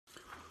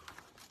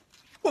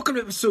Welcome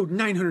to episode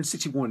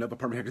 961 of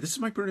Apartment Hacker. This is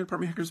Mike Burnett,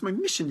 Apartment Hacker. It's my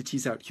mission to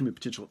tease out human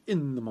potential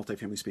in the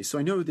multifamily space. So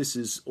I know this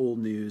is old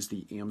news,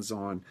 the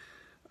Amazon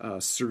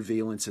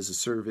surveillance as a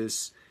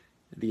service,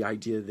 the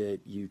idea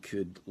that you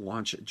could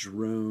launch a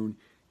drone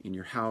in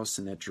your house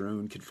and that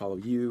drone could follow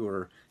you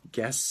or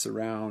guests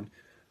around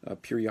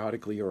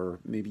periodically or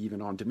maybe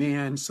even on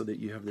demand so that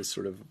you have this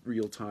sort of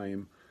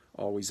real-time,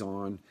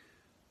 always-on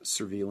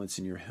surveillance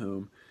in your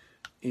home.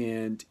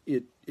 And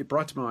it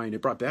brought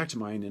back to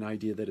mind an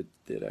idea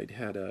that I'd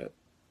had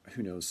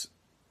who knows,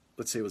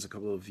 let's say it was a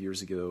couple of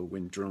years ago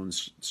when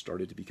drones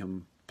started to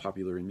become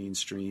popular and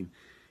mainstream.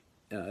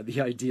 The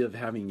idea of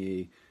having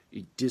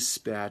a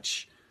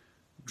dispatch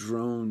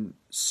drone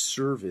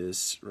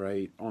service,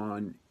 right,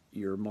 on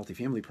your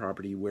multifamily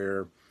property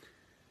where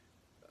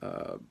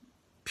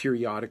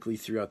periodically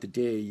throughout the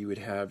day you would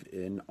have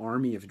an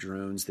army of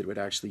drones that would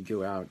actually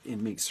go out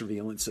and make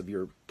surveillance of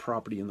your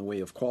property in the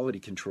way of quality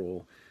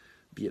control,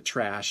 be it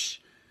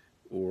trash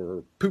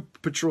or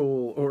poop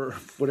patrol or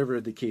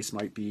whatever the case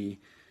might be.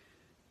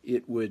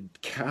 It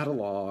would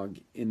catalog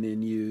and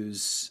then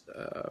use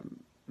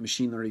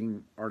machine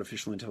learning,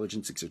 artificial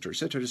intelligence, et cetera,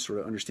 to sort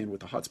of understand what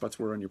the hotspots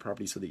were on your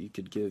property so that you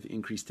could give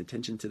increased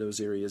attention to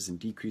those areas and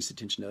decrease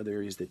attention to other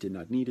areas that did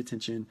not need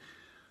attention.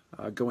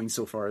 Going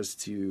so far as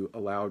to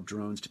allow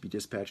drones to be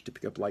dispatched to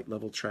pick up light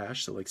level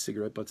trash, so like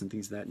cigarette butts and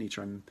things of that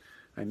nature.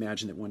 I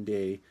imagine that one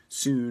day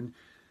soon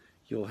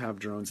you'll have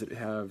drones that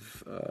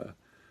have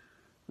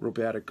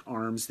robotic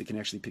arms that can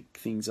actually pick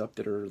things up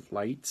that are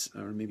light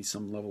or maybe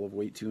some level of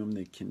weight to them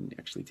that can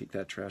actually take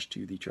that trash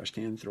to the trash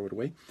can and throw it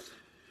away.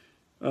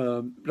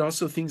 But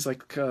also things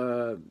like,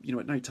 at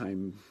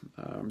nighttime,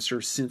 I'm sure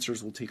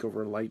sensors will take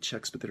over light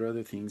checks, but there are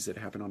other things that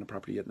happen on a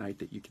property at night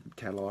that you can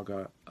catalog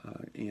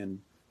and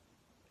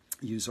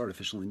use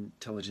artificial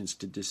intelligence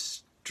to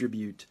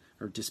distribute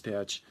or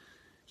dispatch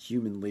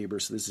human labor.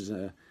 So this is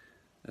a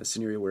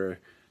scenario where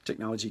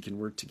technology can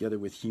work together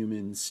with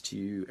humans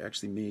to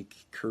actually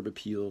make curb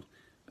appeal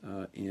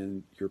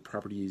and your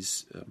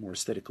properties more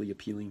aesthetically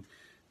appealing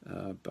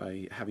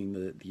by having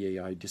the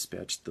AI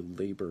dispatch the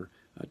labor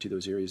to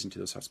those areas and to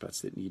those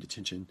hotspots that need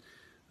attention.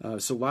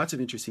 So lots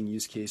of interesting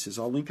use cases.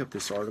 I'll link up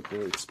this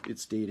article.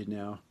 It's dated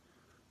now.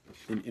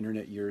 In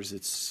internet years,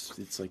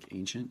 it's like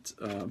ancient,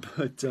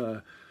 but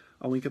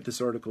I'll link up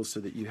this article so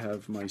that you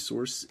have my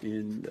source,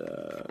 and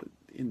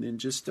then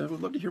just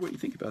would love to hear what you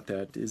think about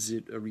that. Is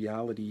it a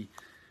reality?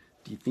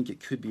 Do you think it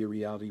could be a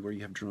reality where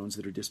you have drones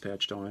that are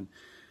dispatched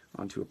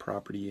onto a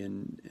property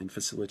and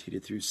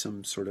facilitated through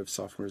some sort of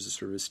software as a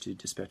service to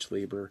dispatch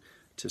labor,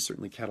 to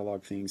certainly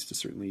catalog things, to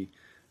certainly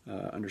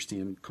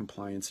understand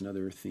compliance and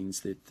other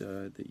things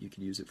that you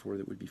could use it for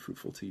that would be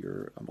fruitful to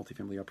your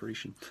multifamily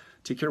operation?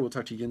 Take care. We'll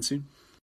talk to you again soon.